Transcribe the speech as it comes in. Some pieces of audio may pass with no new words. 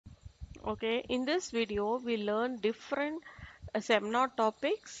Okay, in this video, we learn different seminar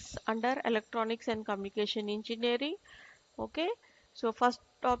topics under electronics and communication engineering. Okay, so first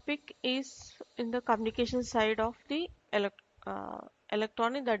topic is in the communication side of the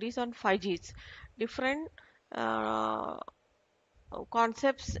electronic, that is on 5Gs. Different uh,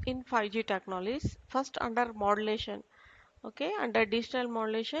 concepts in 5G technologies. First, under modulation. Okay, under digital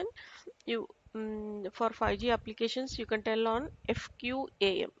modulation, you for 5G applications, you can tell on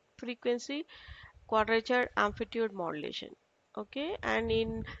FQAM, frequency quadrature amplitude modulation. Okay, and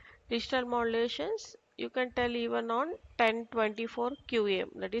in digital modulations you can tell even on 1024 QAM,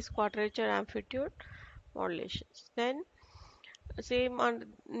 that is quadrature amplitude modulations. Then same on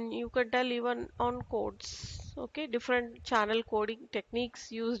you can tell even on codes. Okay, different channel coding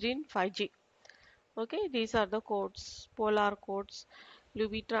techniques used in 5G. Okay, these are the codes: polar codes,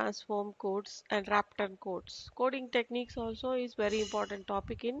 Luby transform codes, and Raptor codes. Coding techniques also is very important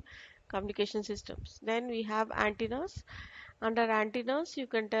topic in communication systems. Then we have antennas. Under antennas, you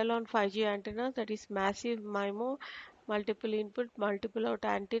can tell on 5G antennas, that is massive MIMO, multiple input, multiple out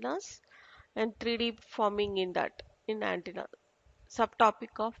antennas, and 3D forming in that in antenna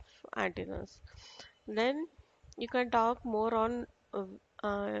subtopic of antennas. Then you can talk more on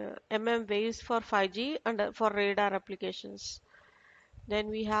waves for 5G and for radar applications. Then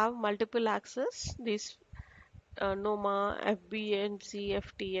we have multiple access, this NOMA, FBNC,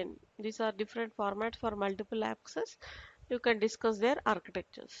 FTN. These are different formats for multiple access. You can discuss their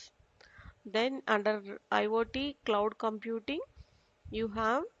architectures. Then under IoT cloud computing, you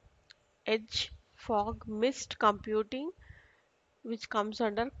have edge, fog, mist computing, which comes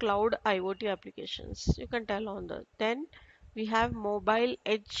under cloud IoT applications. You can tell on that. Then we have mobile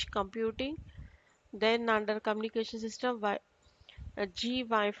edge computing. Then under communication system, G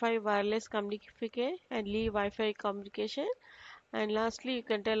Wi-Fi wireless communication and Li Wi-Fi communication. And lastly, you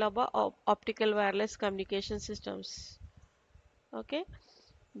can tell about optical wireless communication systems. Okay.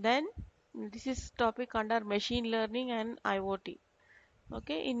 Then this is topic under machine learning and IoT.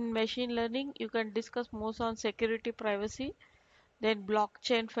 Okay. In machine learning, you can discuss most on security, privacy, then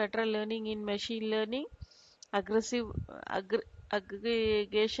blockchain, federal learning in machine learning, aggressive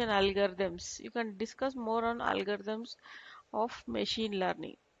aggregation algorithms. You can discuss more on algorithms of machine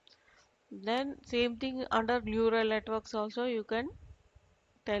learning. Then same thing under neural networks also you can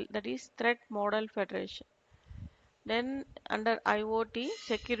tell, that is threat model federation. Then under IoT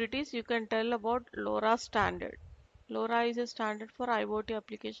securities you can tell about LoRa standard. LoRa is a standard for IoT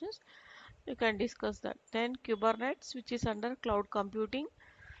applications. You can discuss that. Then Kubernetes, which is under cloud computing.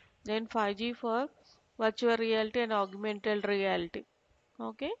 Then 5G for virtual reality and augmented reality.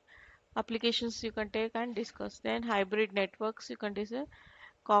 Okay, applications you can take and discuss. Then hybrid networks you can discuss,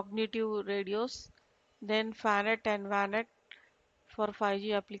 cognitive radios, then FANET and WANET for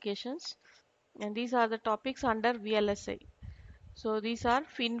 5G applications. And these are the topics under VLSI. So these are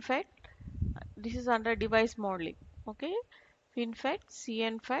FinFET. This is under device modeling. Okay, FinFET,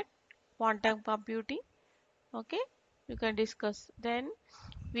 CNFET, quantum computing. Okay, you can discuss. Then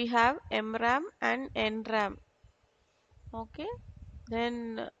we have MRAM and NRAM. Okay,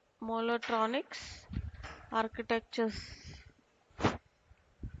 then Molotronics architectures.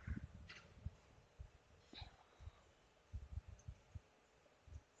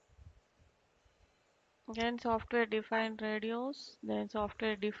 Then software defined radios, then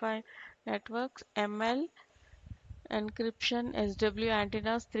software defined networks, ML, encryption, SW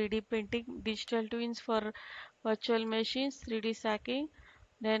antennas, 3D printing, digital twins for virtual machines, 3D stacking,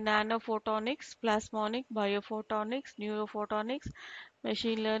 then nanophotonics, plasmonic, biophotonics, neurophotonics,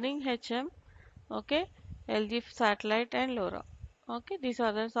 machine learning, HM, okay, LG satellite and LoRa. Okay, these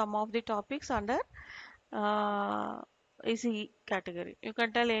are some of the topics under uh, ECE category. You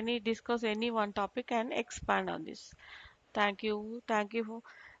can tell any, discuss any one topic and expand on this. Thank you. Thank you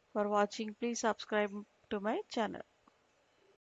for watching. Please subscribe to my channel.